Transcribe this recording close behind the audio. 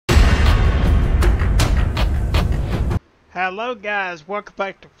Hello guys, welcome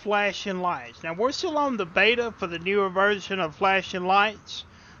back to Flashing Lights. Now we're still on the beta for the newer version of Flashing Lights.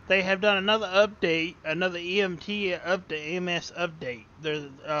 They have done another update, another EMT update, EMS update.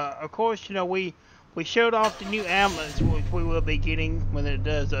 Of course, you know, we showed off the new amulets, which we will be getting when it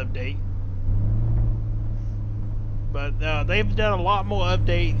does update. But they've done a lot more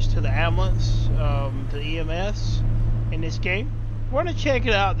updates to the amulets, to EMS in this game. We're going to check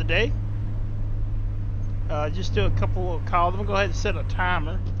it out today. Just do a couple of calls. I'm going to go ahead and set a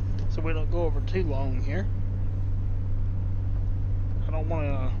timer so we don't go over too long here. I don't want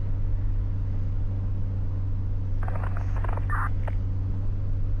to...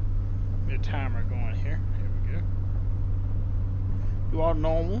 Get a timer going here. There we go. You all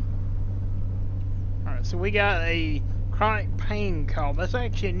normal. Alright, so we got a chronic pain call. That's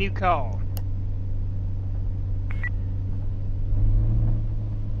actually a new call.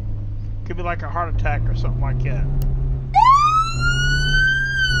 Could be like a heart attack or something like that.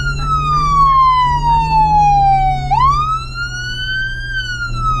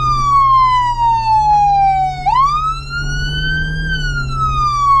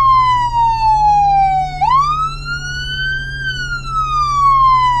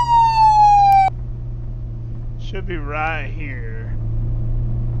 Should be right here.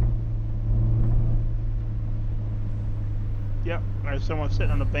 Yep, there's someone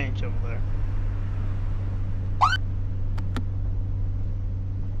sitting on the bench over there.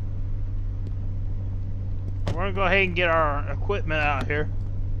 We're gonna go ahead and get our equipment out here.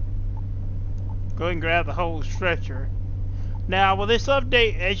 Go ahead and grab the whole stretcher. Now, with this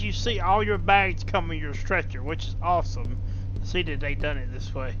update, as you see, all your bags come in your stretcher, which is awesome. See that they done it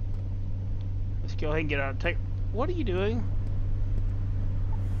this way. Let's go ahead and get our tape. What are you doing?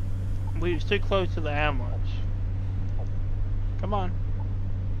 We was too close to the ambulance. Come on.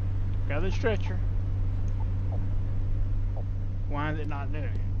 Grab the stretcher. Why is it not doing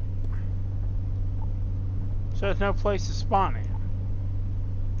it? So there's no place to spawn it.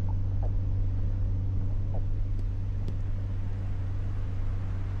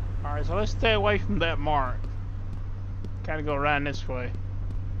 Alright, so let's stay away from that mark. Kinda go around this way.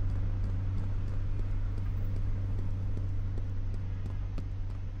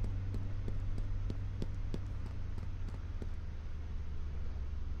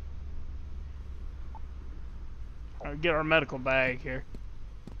 Get our medical bag here.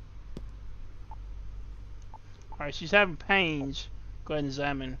 Alright, she's having pains. Go ahead and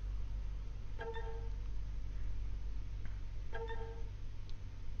examine.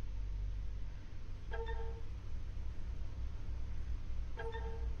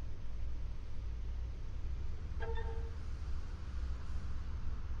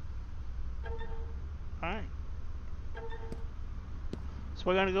 Alright. So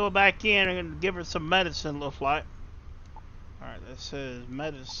we're gonna go back in and gonna give her some medicine, looks like. Alright, this says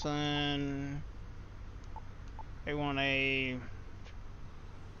medicine. They want a...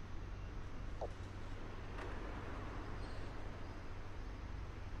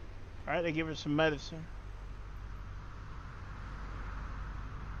 Alright, they give her some medicine.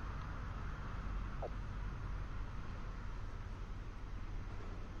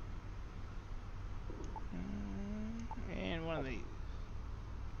 And one of these.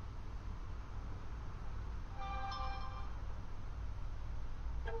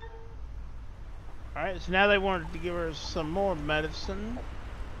 Alright, so now they wanted to give her some more medicine.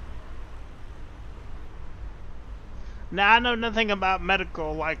 Now, I know nothing about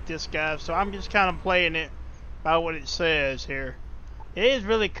medical like this, guys, so I'm just kind of playing it by what it says here. It is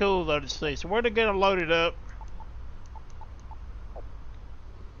really cool, though, to see. So we're going to load it up.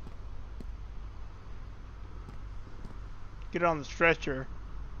 Get it on the stretcher.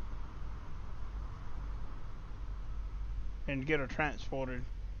 And get her transported.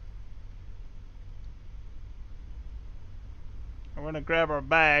 We're gonna grab our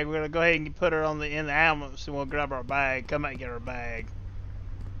bag. We're gonna go ahead and put her on in the ambulance, and we'll grab our bag. Come out and get our bag.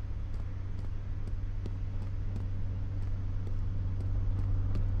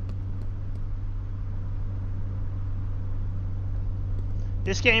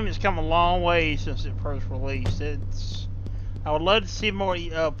 This game has come a long way since it first released. I would love to see more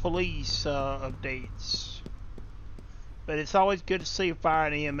police updates, but it's always good to see fire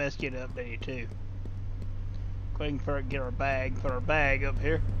and EMS get updated too. Go ahead and get our bag, put our bag up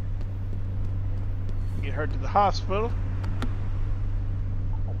here. Get her to the hospital.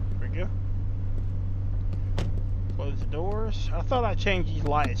 There we go. Close the doors. I thought I changed these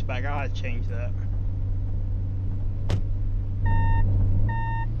lights back. I had to change that.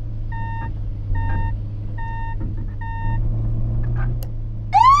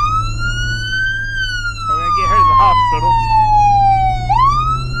 We're gonna get her to the hospital. hospital.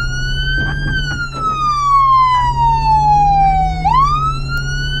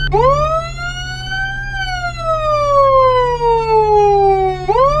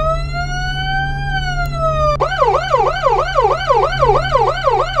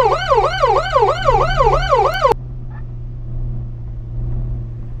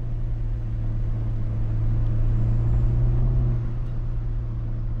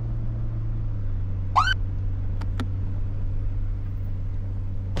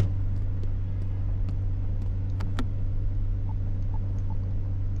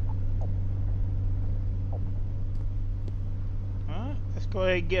 Go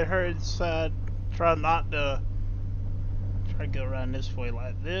ahead and get her inside. Try to go around this way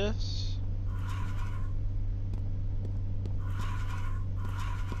like this.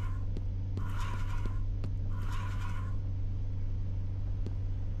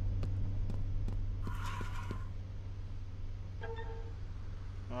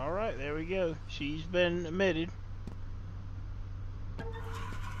 Alright, there we go. She's been admitted.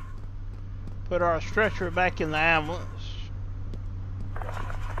 Put our stretcher back in the ambulance.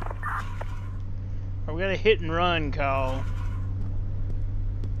 We got a hit and run call.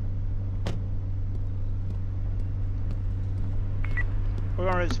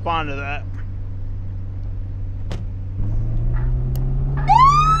 We're gonna respond to that.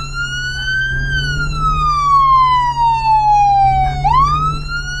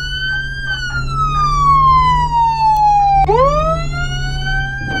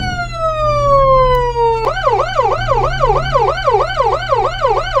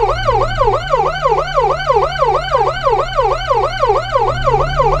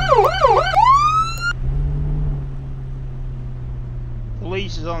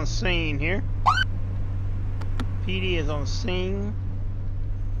 Police is on scene here. PD is on scene.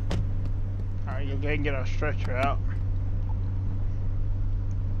 Alright, you'll go ahead and get our stretcher out.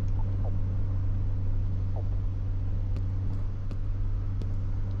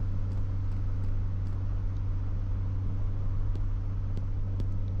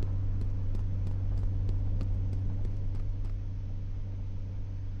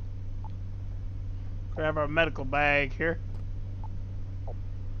 Grab our medical bag here.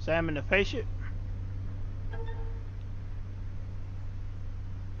 Examine the patient.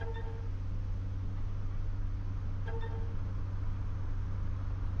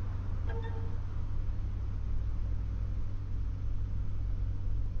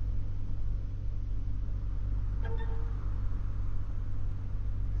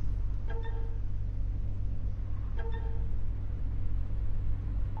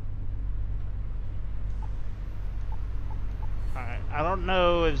 I don't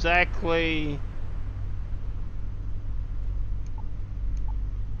know exactly.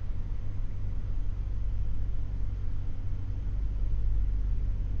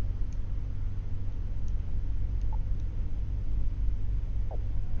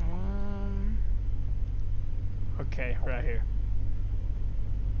 Okay, right here.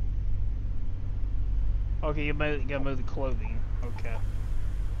 Okay, you gotta move the clothing. Okay.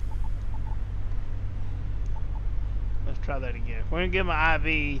 Let's try that again. We're gonna give him an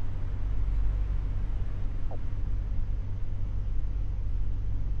IV.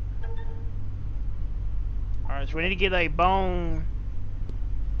 Alright, so we need to get a bone.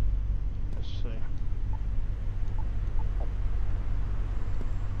 Let's see.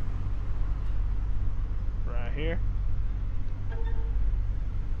 Right here.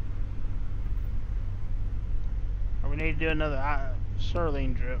 Or we need to do another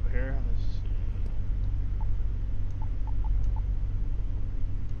saline drip here. Let's see.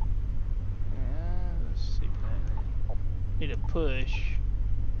 Need a push.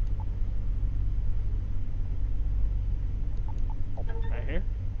 Right here.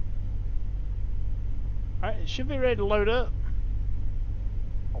 Alright, it should be ready to load up.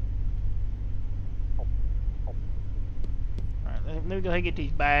 Alright, let me go ahead and get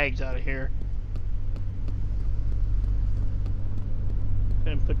these bags out of here.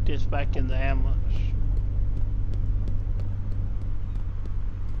 And put this back in the ambulance.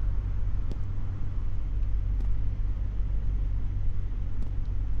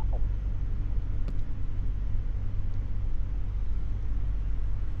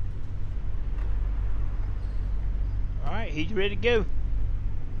 He's ready to go.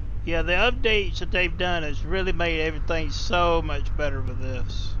 Yeah, the updates that they've done has really made everything so much better with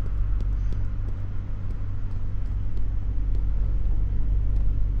this.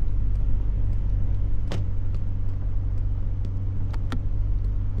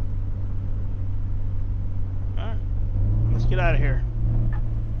 Alright, let's get out of here.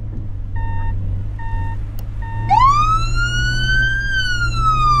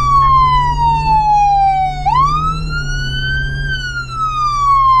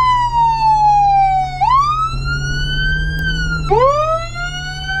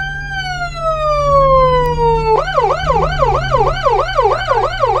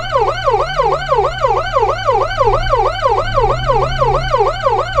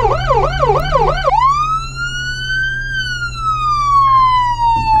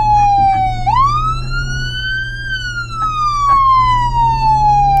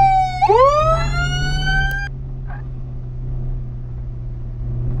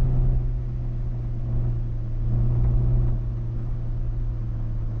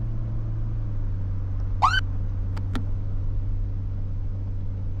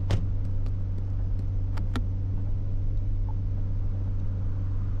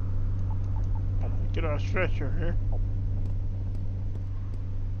 got a stretcher here.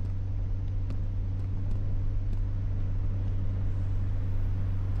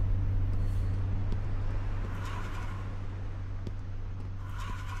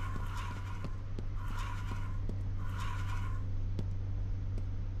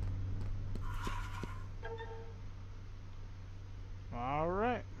 All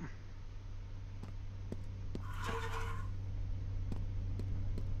right.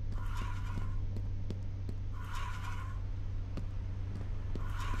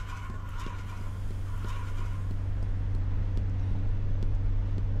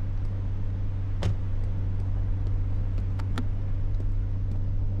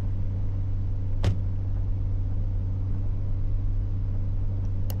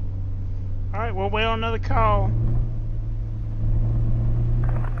 All right, we'll wait on another call.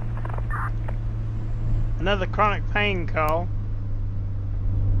 Another chronic pain call.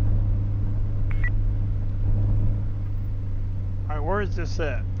 Alright, where is this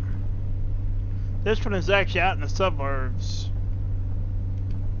at? This one is actually out in the suburbs.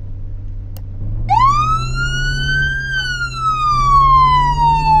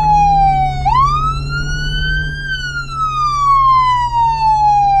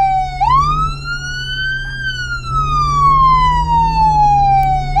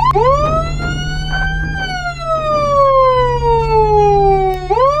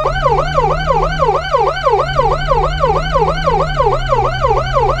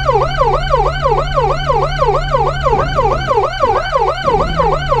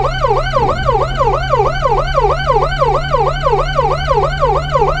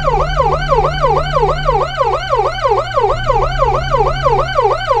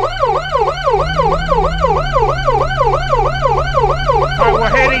 Alright, we're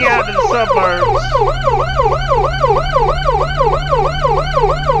heading out to the suburbs.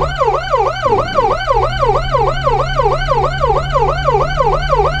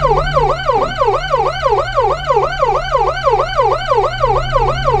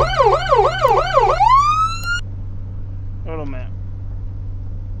 Hold on a minute.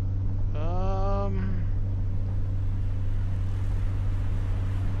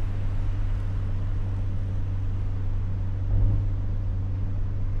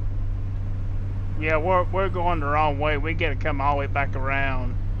 Yeah, we're going the wrong way. We gotta come all the way back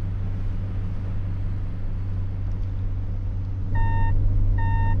around.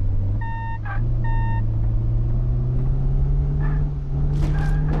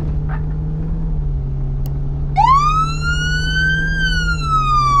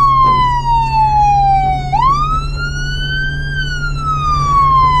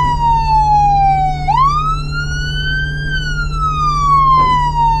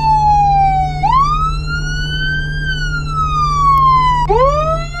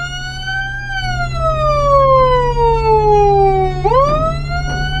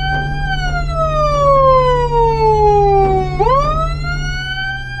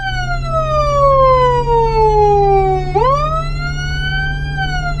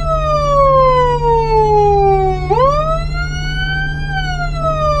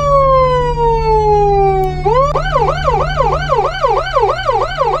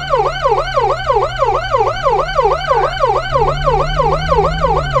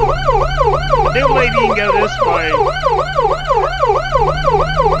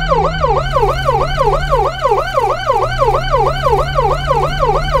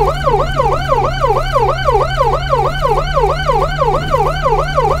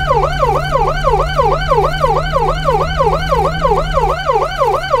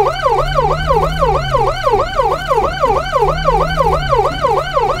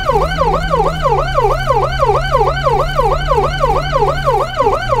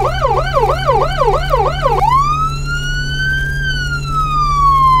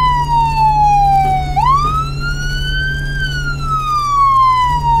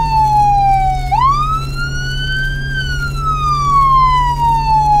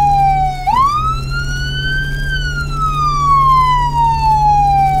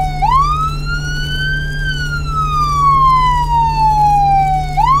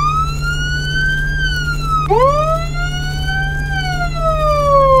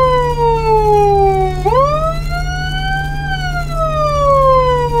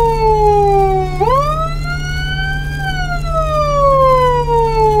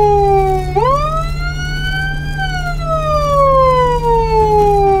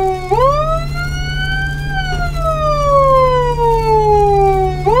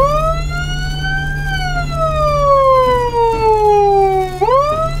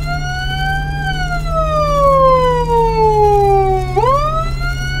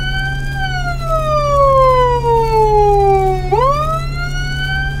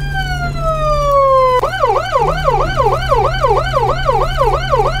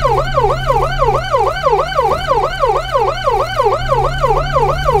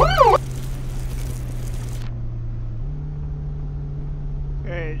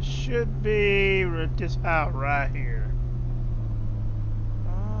 Okay, it should be this house right here.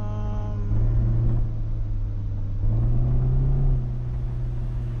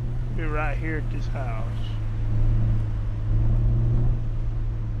 Be right here at this house.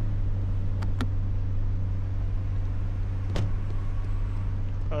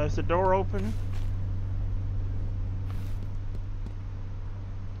 Oh, is the door open?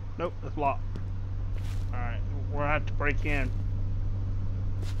 Nope, it's locked. Alright, we'll have to break in.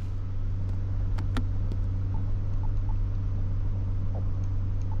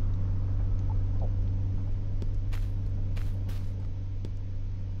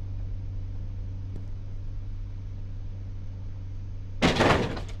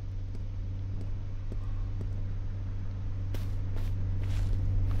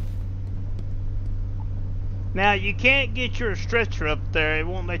 Now, you can't get your stretcher up there. It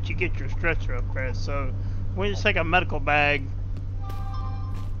won't let you get your stretcher up there. So, we just take a medical bag.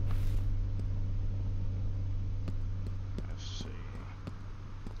 Let's see.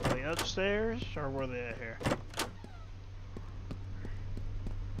 Are they upstairs? Or were they at here?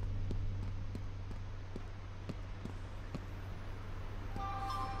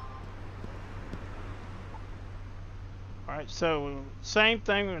 Alright, so, same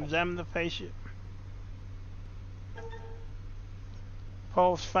thing. We're going to examine the patient.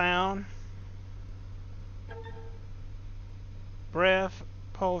 Pulse found. Breath,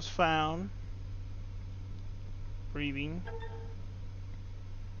 pulse found. Breathing.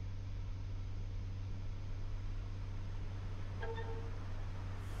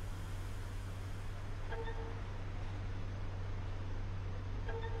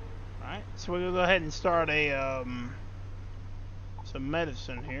 Alright, so we'll go ahead and start a some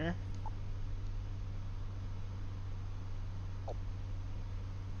medicine here.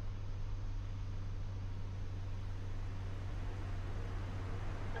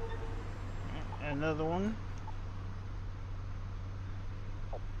 Another one.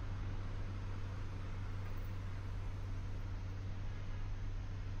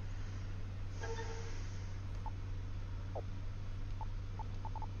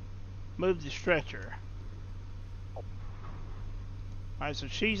 Move the stretcher. Alright, so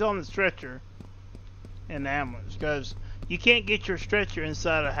she's on the stretcher in the ambulance because you can't get your stretcher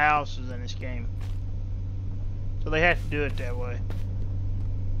inside of houses in this game. So they have to do it that way.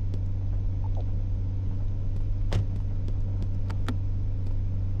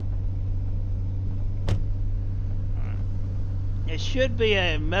 It should be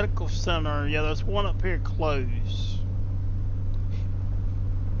a medical center. Yeah, there's one up here close.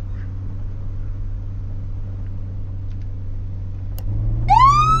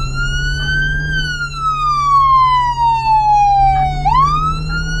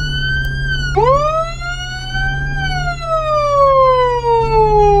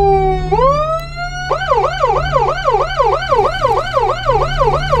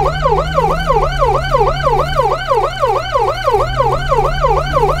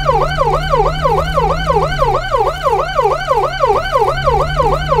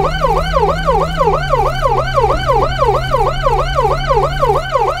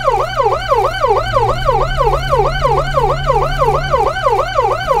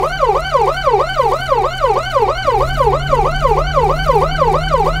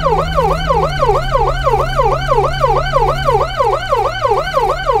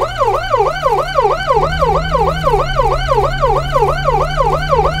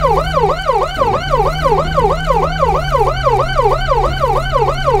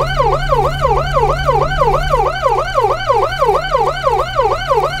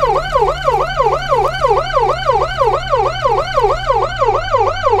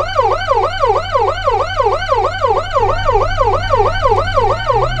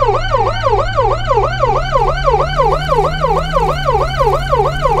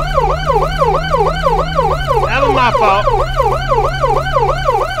 That was my fault.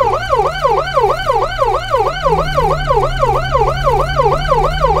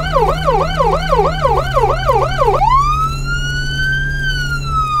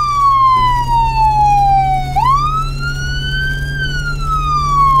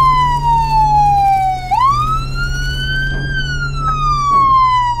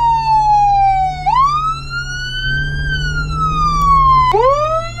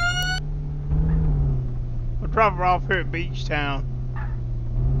 We'll drop her off here at Beach Town.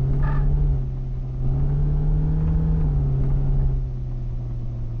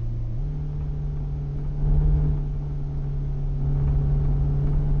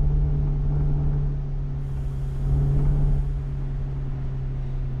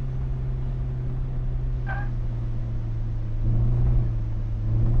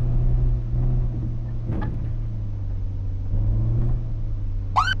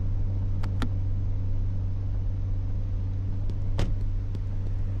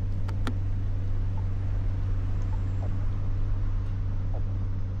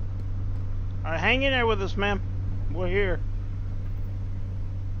 Alright, hang in there with us, ma'am. We're here.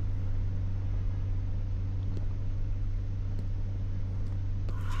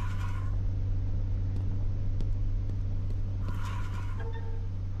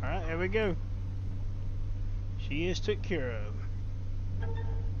 Alright, there we go. She is took care of.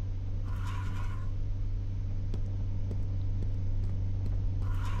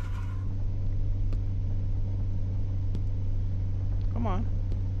 Come on.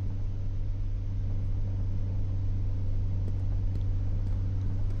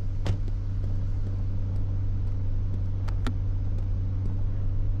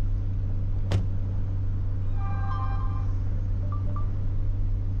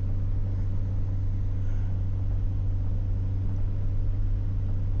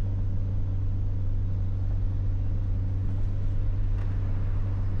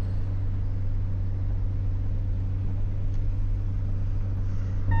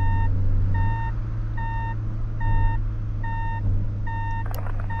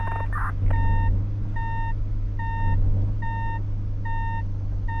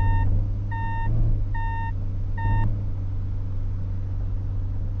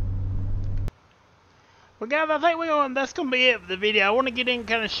 Well, guys, I think that's going to be it for the video. I want to get in and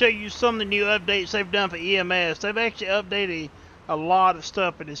kind of show you some of the new updates they've done for EMS. They've actually updated a lot of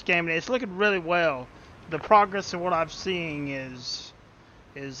stuff in this game, and it's looking really well. The progress of what I'm seeing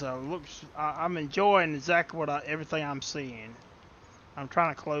I'm enjoying exactly everything I'm seeing. I'm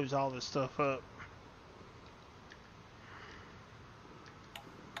trying to close all this stuff up.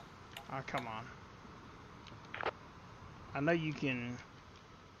 Oh, come on. I know you can...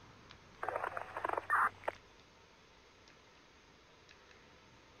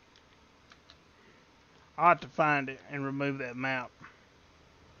 I'll have to find it and remove that map.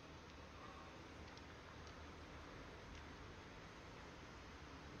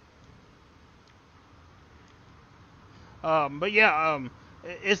 But yeah,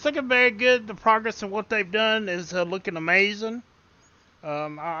 it's looking very good. The progress and what they've done is looking amazing.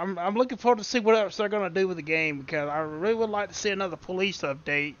 I'm looking forward to see what else they're going to do with the game, because I really would like to see another police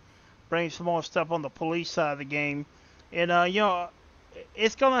update, bring some more stuff on the police side of the game, and you know,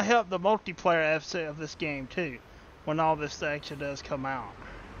 it's going to help the multiplayer aspect of this game too, when all this actually does come out.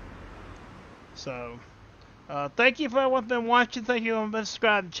 So, thank you for everyone that's been watching. Thank you for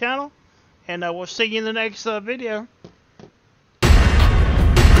subscribing to the channel, and we'll see you in the next video.